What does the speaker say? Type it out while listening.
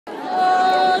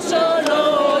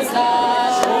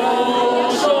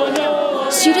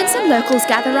and locals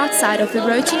gather outside of the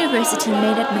Rhodes University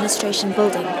main administration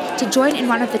building to join in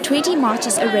one of the 20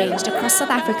 marches arranged across South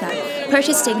Africa,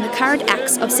 protesting the current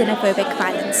acts of xenophobic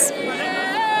violence.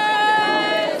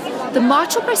 The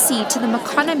march will proceed to the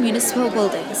Makana Municipal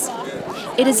Buildings.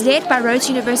 It is led by Rhodes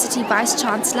University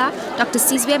Vice-Chancellor Dr.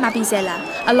 Sizwe Mabizela,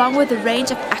 along with a range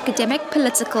of academic,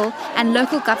 political and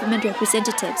local government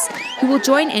representatives who will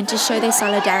join in to show their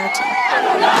solidarity.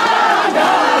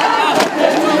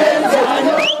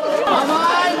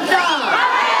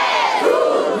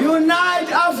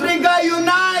 Unite, Africa,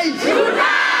 unite!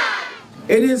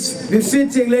 It is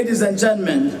befitting, ladies and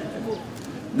gentlemen,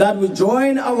 that we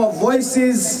join our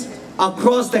voices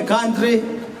across the country,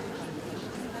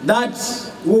 that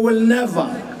we will never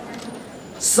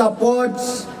support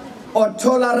or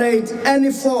tolerate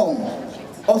any form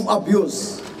of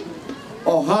abuse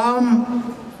or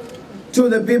harm to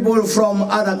the people from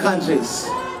other countries.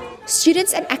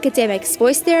 Students and academics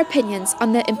voiced their opinions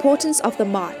on the importance of the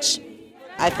march.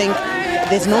 I think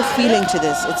there's no feeling to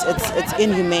this. It's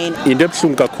inhumane. Into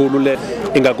ebuhlungu kakhulu le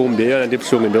ingakumbi eyona nto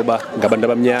ebuhlungu into yoba ngabantu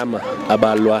abamnyama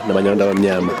abalwa nabanye abantu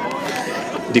abamnyama.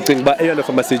 Ndicinga uba eyona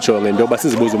nto masiyijonge into yoba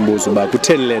sizibuze umbuzo uba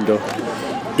kutheni le nto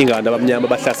ingabantu abamnyama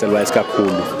bahlaselwa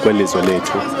isikakhulu kweli lizwe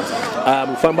lethu.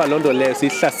 Kufanele uba loo nto leyo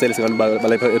siyihlasele singabantu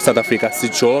balapha eSouth Africa,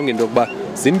 sijonge into yokuba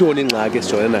zintoni iingxaki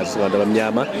esijongene nazo singabantu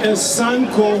abamnyama. As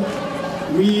SANCO,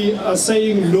 we are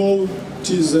saying no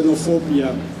to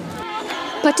xenophobia.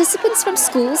 Participants from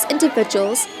schools,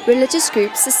 individuals, religious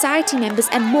groups, society members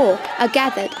and more are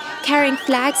gathered, carrying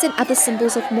flags and other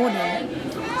symbols of mourning.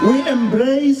 We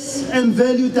embrace and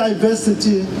value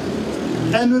diversity,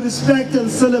 and we respect and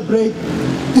celebrate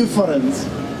difference.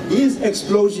 These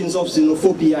explosions of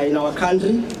xenophobia in our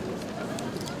country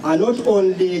are not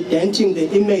only denting the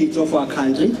image of our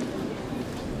country,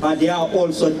 but they are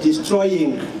also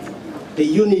destroying the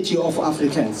unity of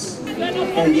Africans.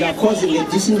 And they are causing a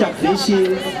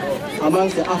disintegration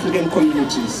amongst the African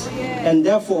communities. And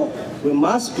therefore, we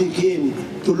must begin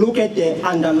to look at the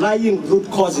underlying root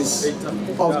causes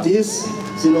of this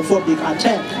xenophobic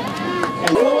attack.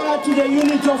 And forward to the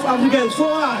unity of Africans,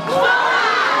 forward!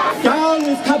 Down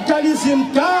with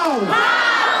capitalism, down!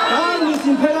 Down with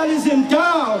imperialism,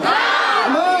 down!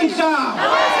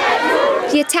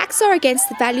 The attacks are against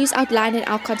the values outlined in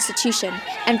our constitution,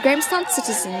 and Grahamstown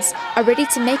citizens are ready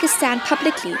to make a stand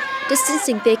publicly,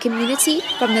 distancing their community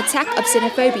from the attack of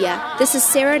xenophobia. This is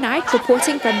Sarah Knight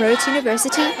reporting from Rhodes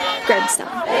University, Grahamstown.